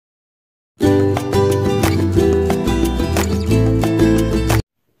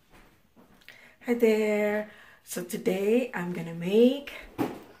Hi there. So today I'm gonna make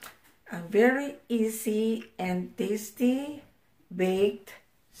a very easy and tasty baked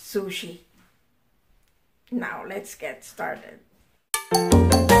sushi. Now let's get started.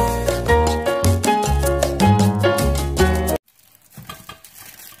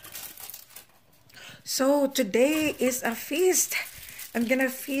 So today is a feast. I'm gonna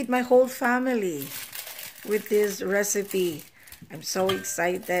feed my whole family with this recipe. I'm so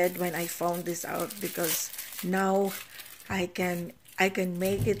excited when I found this out because now I can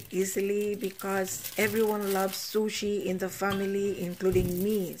make it easily because everyone loves sushi in the family, including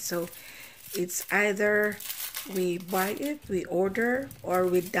me. So it's either we buy it, we order, or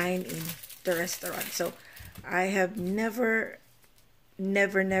we dine in the restaurant. So I have never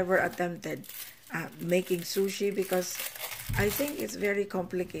attempted making sushi because I think it's very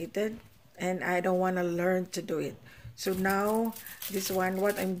complicated and I don't want to learn to do it. So now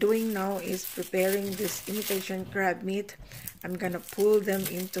what I'm doing now is preparing this imitation crab meat. I'm gonna pull them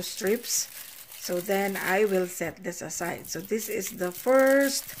into strips, so then I will set this aside. So this is the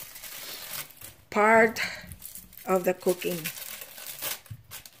first part of the cooking.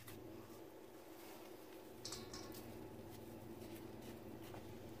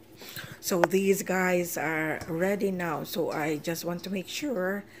 So these guys are ready now. So I just want to make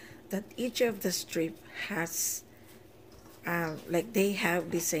sure that each of the strip has like they have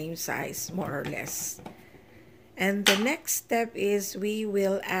the same size more or less. And the next step is we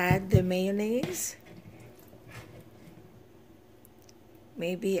will add the mayonnaise.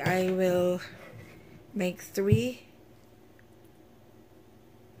 Maybe I will make 3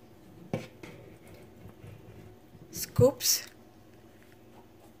 scoops.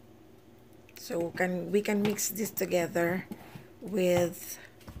 So we can mix this together with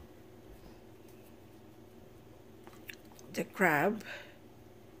the crab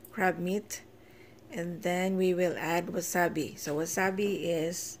meat, and then we will add wasabi. So wasabi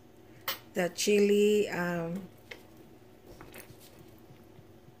is the chili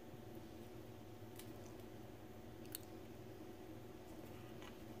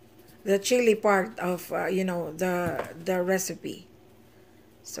part of the recipe.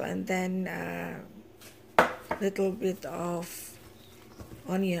 So and then little bit of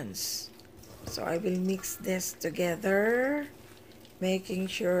onions. So I will mix this together, making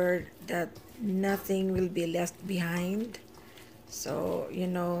sure that nothing will be left behind. So we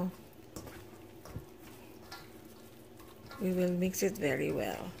will mix it very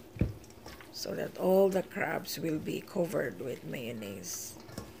well so that all the crabs will be covered with mayonnaise,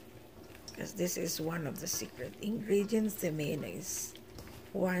 because this is one of the secret ingredients, the mayonnaise.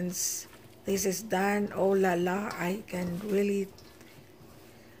 Once this is done, oh la la, I can really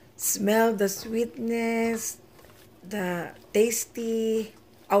smell the sweetness, the tasty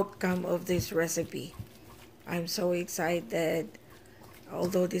outcome of this recipe. I'm so excited,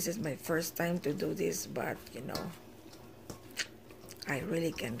 although this is my first time to do this, but I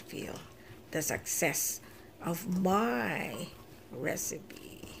really can feel the success of my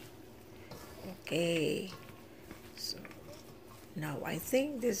recipe. Okay, so now I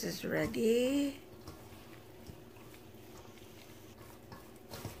think this is ready.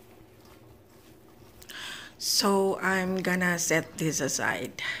 So I'm gonna set this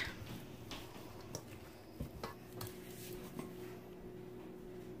aside.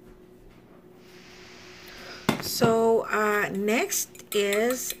 So next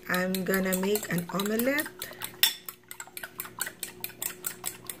is I'm gonna make an omelette.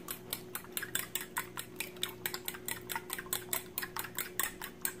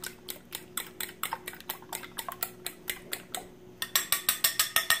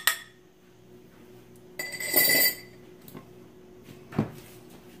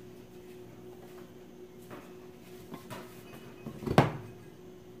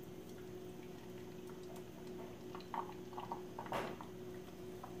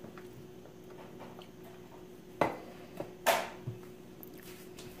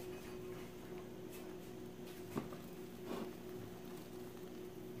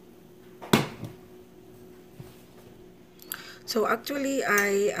 So actually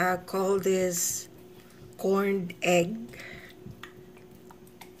I call this corned egg.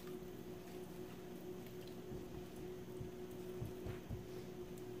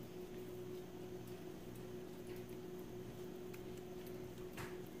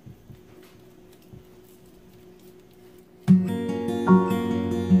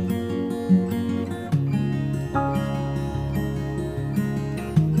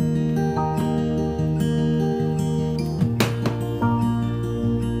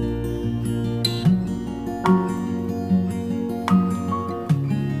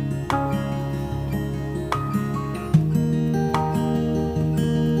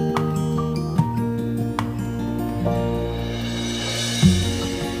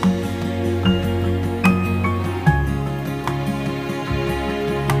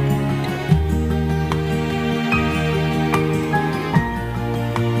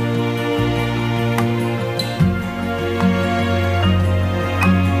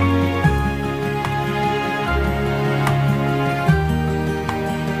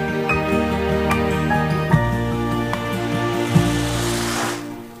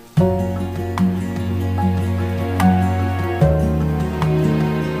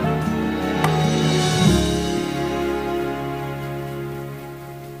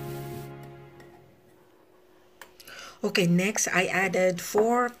 Okay, next I added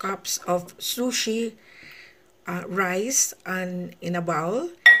 4 cups of sushi rice in a bowl,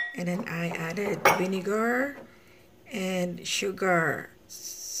 and then I added vinegar and sugar.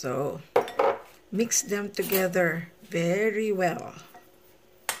 So mix them together very well.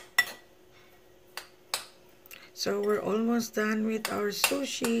 So we're almost done with our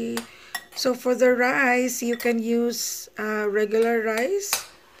sushi. So for the rice, you can use regular rice,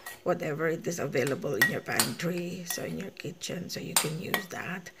 whatever it is available in your pantry, so in your kitchen, so you can use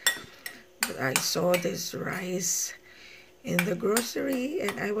that. But I saw this rice in the grocery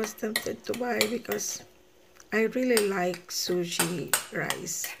and I was tempted to buy because I really like sushi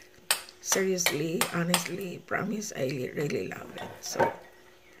rice. Seriously, honestly, promise, I really love it.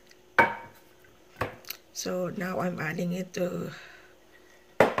 So now I'm adding it to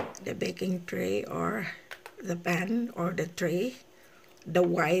the baking tray or the pan or the tray, the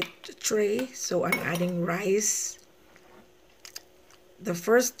white tray. So I'm adding rice. The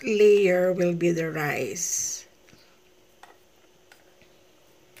first layer will be the rice.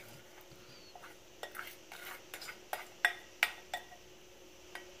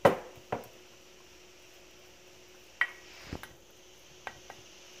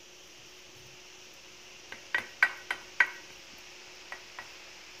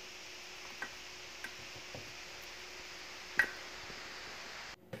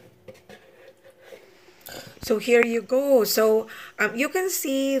 So here you go. So you can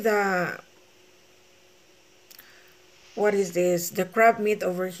see what is this? The crab meat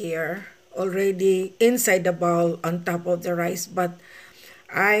over here already inside the bowl on top of the rice, but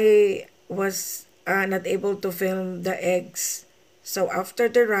I was not able to film the eggs. So after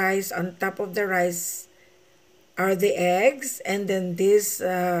the rice, on top of the rice are the eggs, and then this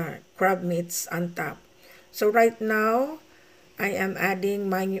crab meats on top. So right now, I am adding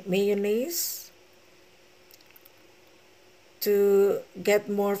my mayonnaise to get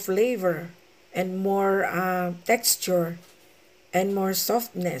more flavor and more texture and more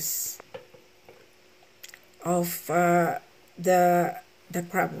softness of the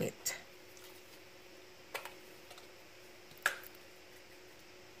crab meat.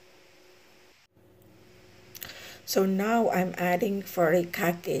 So now I'm adding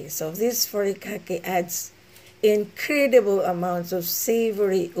furikake. So this furikake adds incredible amounts of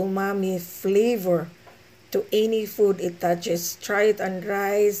savory umami flavor to any food it touches. Try it on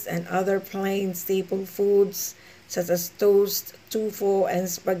rice and other plain staple foods such as toast, tofu, and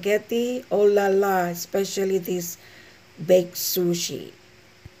spaghetti. Oh la la, especially this baked sushi.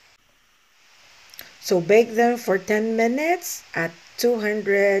 So bake them for 10 minutes at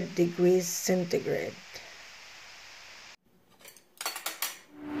 200 degrees centigrade.